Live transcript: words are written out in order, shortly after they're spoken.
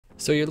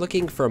So you're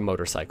looking for a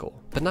motorcycle,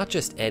 but not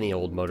just any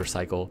old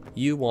motorcycle.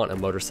 You want a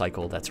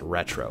motorcycle that's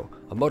retro,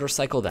 a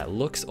motorcycle that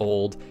looks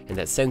old and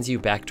that sends you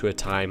back to a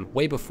time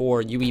way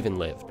before you even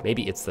lived.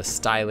 Maybe it's the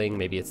styling,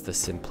 maybe it's the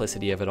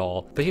simplicity of it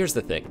all. But here's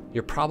the thing,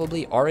 you're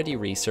probably already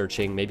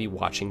researching, maybe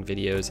watching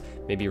videos,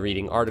 maybe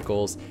reading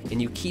articles,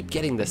 and you keep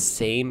getting the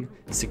same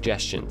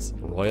suggestions.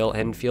 Royal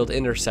Enfield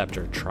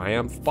Interceptor,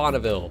 Triumph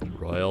Bonneville,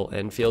 Royal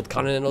Enfield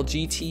Continental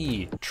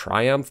GT,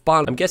 Triumph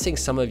Bonneville. I'm guessing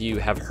some of you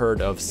have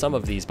heard of some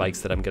of these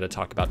bikes that I'm going to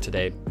talk about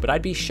today, but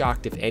I'd be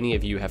shocked if any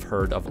of you have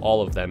heard of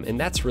all of them, and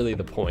that's really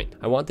the point.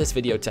 I want this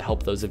video to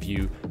help those of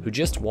you who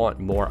just want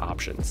more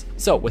options.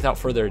 So without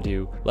further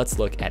ado, let's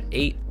look at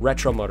 8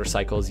 retro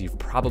motorcycles you've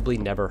probably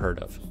never heard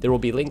of. There will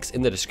be links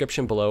in the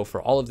description below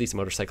for all of these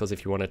motorcycles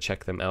if you want to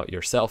check them out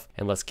yourself,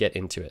 and let's get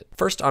into it.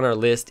 First on our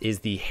list is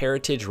the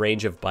Heritage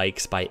range of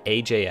bikes by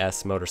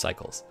AJS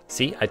Motorcycles.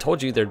 See, I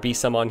told you there'd be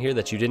some on here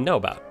that you didn't know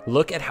about.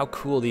 Look at how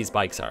cool these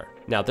bikes are.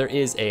 Now, there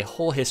is a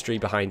whole history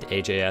behind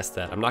AJS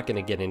that I'm not going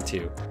to get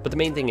into, but the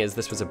main thing is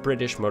this was a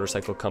British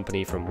motorcycle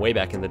company from way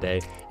back in the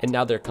day, and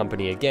now they're a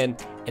company again,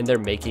 and they're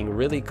making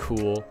really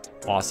cool,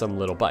 awesome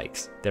little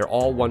bikes. They're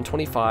all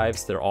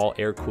 125s, they're all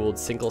air-cooled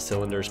single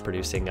cylinders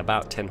producing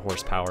about 10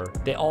 horsepower.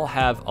 They all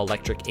have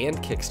electric and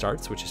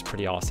kickstarts, which is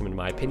pretty awesome in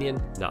my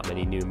opinion. Not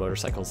many new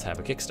motorcycles have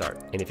a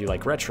kickstart. And if you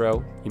like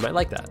retro, you might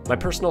like that. My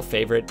personal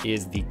favorite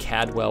is the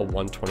Cadwell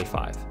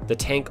 125. The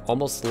tank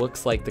almost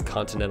looks like the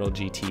Continental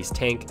GT's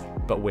tank,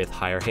 but with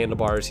higher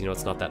handlebars. You know,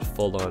 it's not that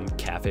full-on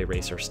cafe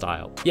racer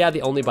style. Yeah,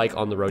 the only bike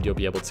on the road you'll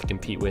be able to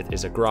compete with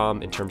is a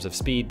Grom in terms of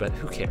speed, but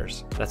who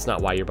cares? That's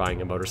not why you're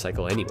buying a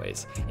motorcycle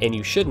anyways. And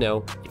you should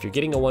know, if you're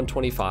getting a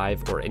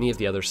 125 or any of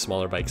the other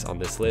smaller bikes on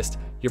this list,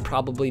 you're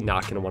probably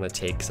not going to want to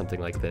take something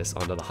like this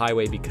onto the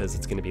highway because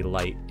it's going to be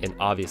light and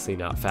obviously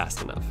not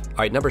fast enough. All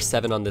right, number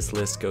 7 on this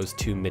list goes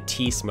to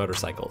Metisse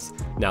Motorcycles.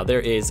 Now, there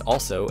is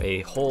also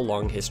a whole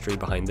long history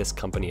behind this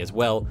company as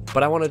well,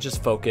 but I want to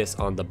just focus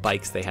on the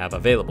bikes they have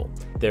available.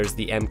 There's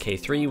the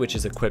MK3, which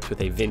is equipped with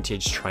a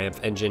vintage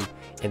Triumph engine,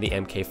 and the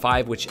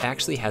MK5, which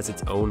actually has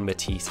its own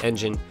Metisse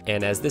engine.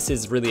 And as this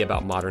is really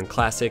about modern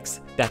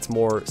classics, that's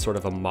more sort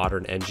of a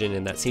modern engine,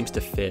 and that seems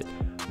to fit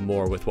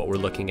more with what we're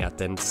looking at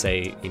than,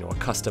 say, you know, a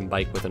custom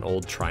bike with an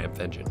old Triumph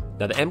engine.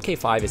 Now, the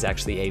MK5 is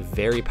actually a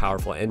very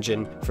powerful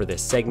engine for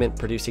this segment,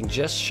 producing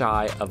just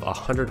shy of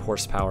 100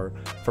 horsepower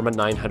from a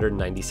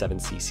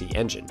 997cc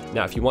engine.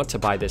 Now, if you want to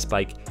buy this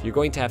bike, you're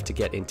going to have to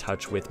get in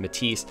touch with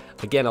Metisse.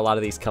 Again, a lot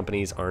of these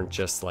companies aren't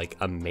just like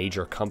a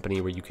major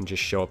company where you can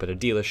just show up at a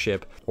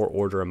dealership or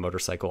order a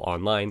motorcycle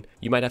online.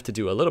 You might have to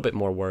do a little bit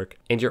more work,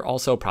 and you're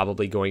also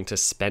probably going to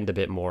spend a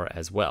bit more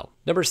as well.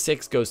 Number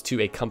 6 goes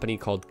to a company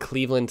called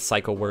Cleveland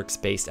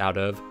Cyclewerks, based out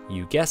of,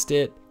 you guessed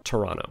it,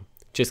 Toronto.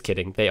 Just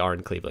kidding, they are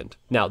in Cleveland.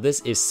 Now, this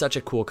is such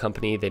a cool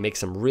company. They make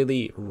some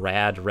really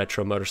rad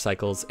retro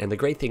motorcycles, and the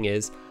great thing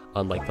is,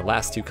 unlike the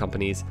last 2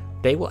 companies,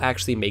 they will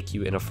actually make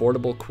you an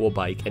affordable, cool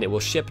bike, and it will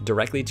ship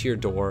directly to your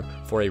door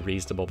for a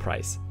reasonable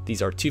price.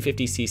 These are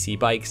 250cc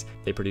bikes,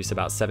 they produce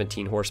about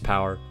 17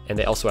 horsepower, and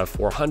they also have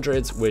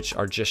 400s, which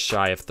are just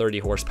shy of 30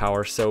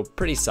 horsepower, so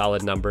pretty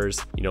solid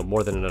numbers, you know,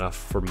 more than enough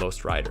for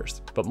most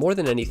riders. But more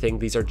than anything,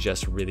 these are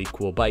just really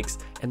cool bikes,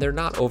 and they're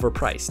not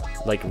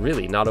overpriced, like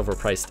really not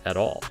overpriced at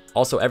all.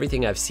 Also,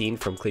 everything I've seen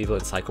from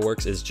Cleveland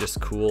Cyclewerks is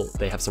just cool.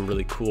 They have some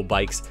really cool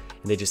bikes,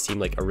 and they just seem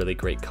like a really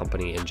great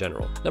company in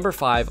general. Number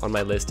 5 on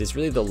my list is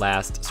really the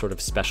last sort of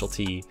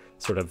specialty,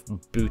 sort of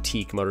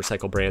boutique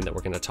motorcycle brand that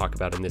we're going to talk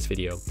about in this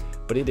video,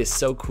 but it is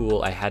so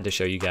cool I had to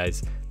show you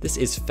guys. This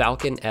is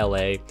Falcon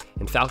LA,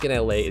 and Falcon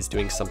LA is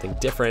doing something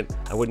different.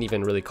 I wouldn't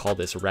even really call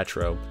this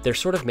retro. They're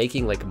sort of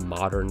making like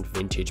modern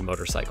vintage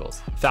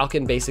motorcycles.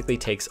 Falcon basically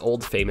takes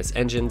old famous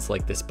engines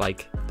like this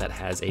bike that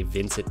has a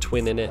Vincent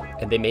twin in it,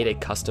 and they made a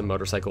custom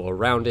motorcycle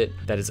around it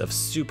that is of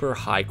super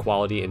high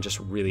quality and just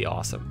really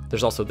awesome.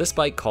 There's also this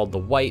bike called the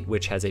White,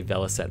 which has a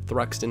Velocette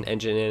Thruxton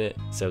engine in it,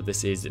 so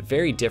this is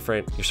very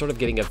different. You're sort of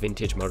getting a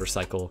vintage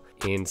motorcycle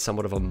in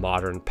somewhat of a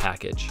modern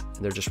package,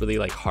 and they're just really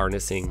like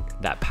harnessing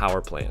that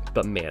power plant.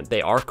 But man,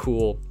 they are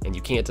cool, and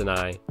you can't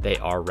deny they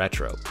are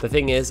retro. The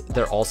thing is,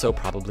 they're also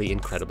probably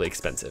incredibly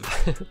expensive.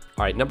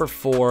 All right, number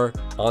 4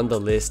 on the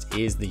list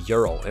is the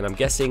Ural, and I'm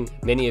guessing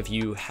many of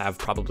you have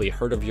probably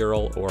heard of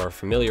Ural or are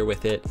familiar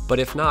with it, but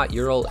if not,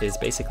 Ural is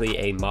basically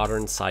a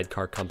modern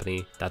sidecar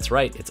company. That's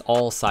right, it's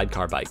all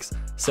sidecar bikes.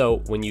 So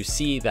when you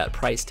see that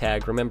price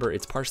tag, remember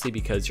it's partially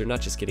because you're not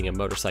just getting a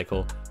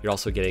motorcycle, you're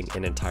also getting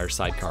an entire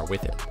sidecar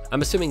with it.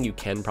 I'm assuming you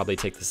can probably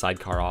take the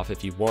sidecar off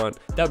if you want.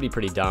 That would be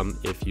pretty dumb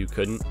if you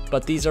couldn't,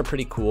 but these are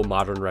pretty cool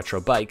modern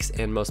retro bikes,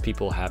 and most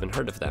people haven't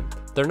heard of them.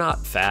 They're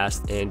not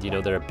fast, and you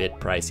know, they're a bit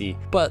pricey,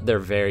 but they're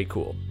very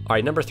cool. All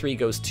right, number 3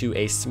 goes to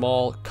a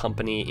small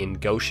company in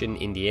Goshen,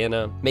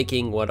 Indiana,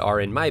 making what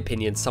are, in my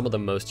opinion, some of the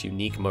most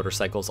unique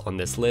motorcycles on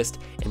this list,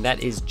 and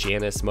that is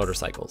Janus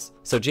Motorcycles.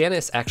 So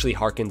Janus actually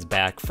harkens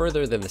back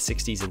further than the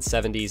 60s and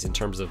 70s in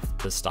terms of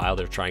the style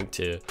they're trying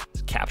to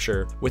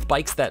capture, with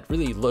bikes that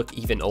really look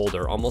even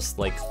older, almost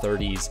like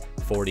 30s,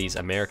 40s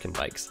American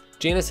bikes.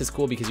 Janus is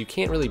cool because you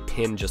can't really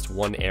pin just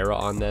one era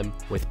on them.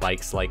 With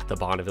bikes like the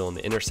Bonneville and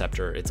the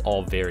Interceptor, it's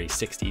all very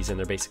 60s and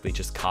they're basically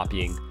just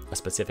copying a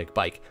specific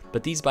bike.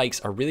 But these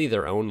bikes are really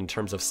their own in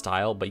terms of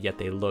style, but yet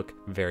they look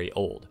very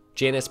old.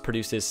 Janus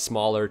produces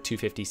smaller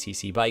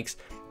 250cc bikes,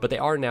 but they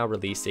are now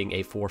releasing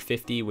a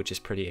 450, which is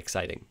pretty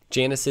exciting.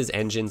 Janus's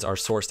engines are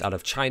sourced out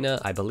of China,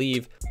 I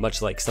believe.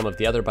 Much like some of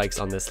the other bikes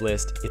on this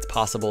list, it's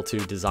possible to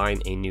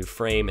design a new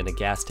frame and a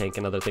gas tank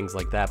and other things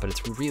like that, but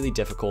it's really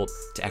difficult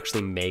to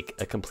actually make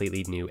a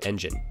completely new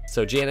engine.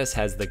 So Janus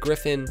has the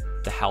Griffin,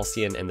 the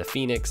Halcyon, and the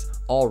Phoenix,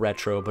 all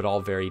retro, but all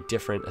very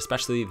different,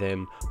 especially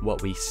than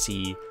what we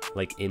see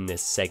like in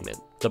this segment.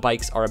 The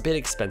bikes are a bit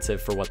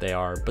expensive for what they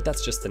are, but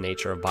that's just the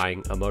nature of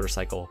buying a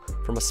motorcycle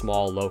from a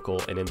small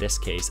local, and in this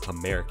case,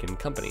 American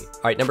company.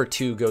 All right, number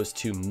 2 goes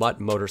to Mutt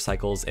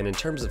Motorcycles, and in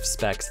terms of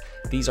specs,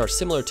 these are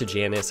similar to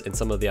Janus and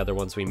some of the other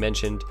ones we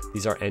mentioned.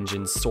 These are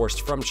engines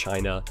sourced from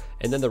China,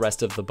 and then the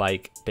rest of the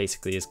bike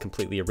basically is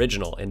completely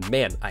original. And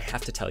man, I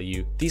have to tell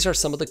you, these are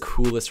some of the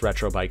coolest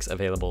retro bikes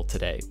available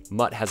today.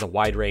 Mutt has a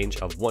wide range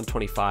of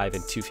 125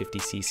 and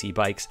 250cc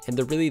bikes, and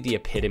they're really the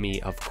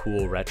epitome of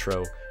cool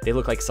retro. They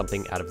look like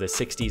something out of the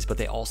 60s, but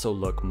they also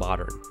look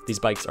modern. These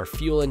bikes are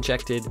fuel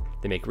injected,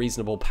 they make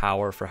reasonable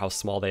power for how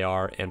small they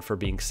are and for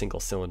being single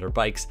cylinder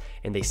bikes,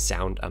 and they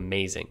sound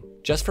amazing.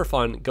 Just for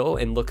fun, go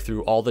and look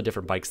through all the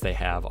different bikes they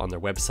have on their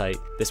website.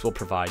 This will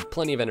provide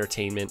plenty of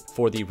entertainment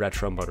for the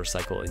retro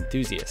motorcycle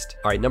enthusiast.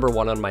 All right, number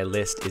 1 on my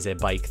list is a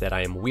bike that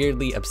I am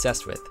weirdly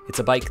obsessed with. It's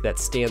a bike that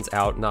stands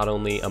out not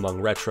only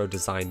among retro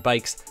design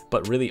bikes,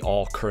 but really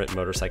all current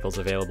motorcycles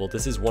available.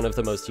 This is one of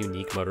the most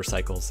unique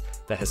motorcycles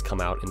that has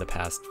come out in the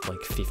past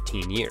like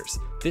 15 years.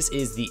 This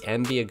is the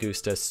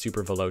Agusta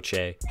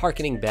Superveloce,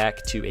 harkening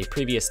back to a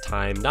previous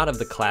time, not of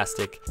the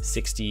classic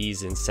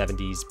 60s and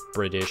 70s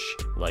British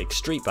like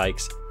street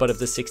bikes, but of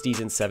the 60s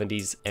and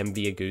 70s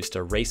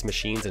Agusta race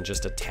machines and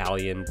just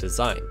Italian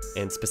design,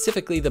 and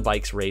specifically the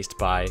bikes raced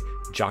by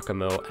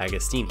Giacomo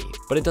Agostini.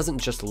 But it doesn't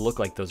just look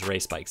like those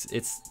race bikes,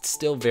 it's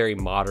still very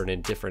modern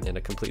and different in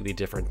a completely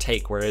different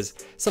take, whereas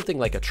something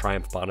like a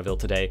Triumph Bonneville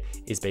today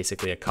is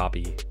basically a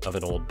copy of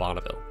an old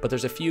Bonneville. But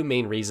there's a few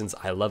main reasons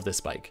I love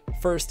this bike.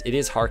 First, it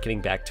is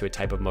harkening back to a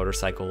type of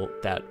motorcycle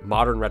that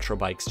modern retro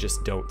bikes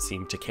just don't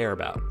seem to care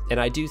about. And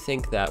I do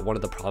think that one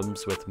of the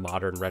problems with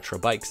modern retro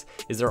bikes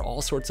is there are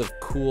all sorts of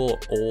cool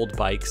old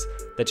bikes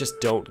that just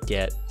don't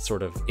get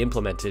sort of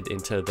implemented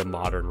into the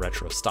modern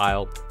retro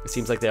style. It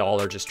seems like they all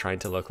are just trying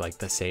to look like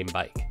the same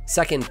bike.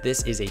 Second,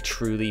 this is a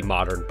truly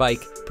modern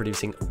bike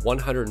producing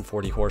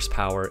 140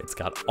 horsepower. It's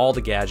got all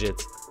the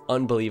gadgets,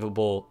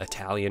 unbelievable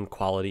Italian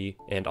quality,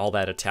 and all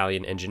that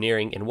Italian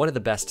engineering, and one of the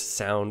best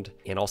sound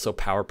and also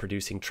power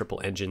producing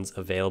triple engines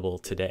available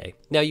today.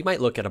 Now, you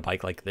might look at a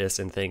bike like this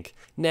and think,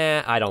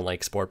 nah, I don't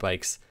like sport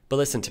bikes. But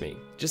listen to me,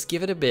 just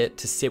give it a bit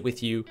to sit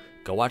with you,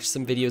 go watch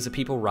some videos of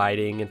people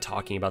riding and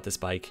talking about this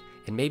bike,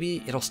 and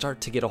maybe it'll start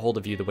to get a hold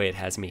of you the way it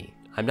has me.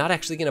 I'm not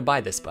actually gonna buy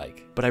this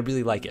bike, but I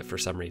really like it for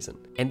some reason.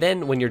 And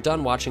then when you're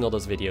done watching all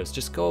those videos,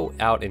 just go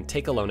out and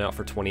take a loan out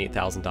for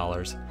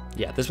 $28,000.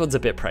 Yeah, this one's a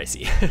bit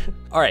pricey.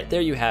 All right,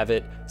 there you have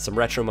it. Some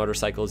retro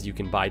motorcycles you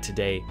can buy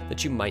today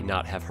that you might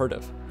not have heard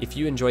of. If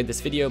you enjoyed this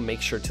video,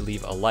 make sure to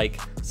leave a like,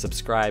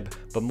 subscribe,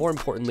 but more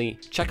importantly,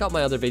 check out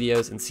my other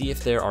videos and see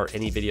if there are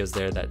any videos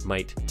there that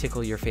might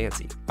tickle your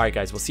fancy. All right,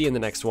 guys, we'll see you in the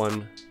next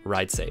one.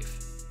 Ride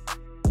safe.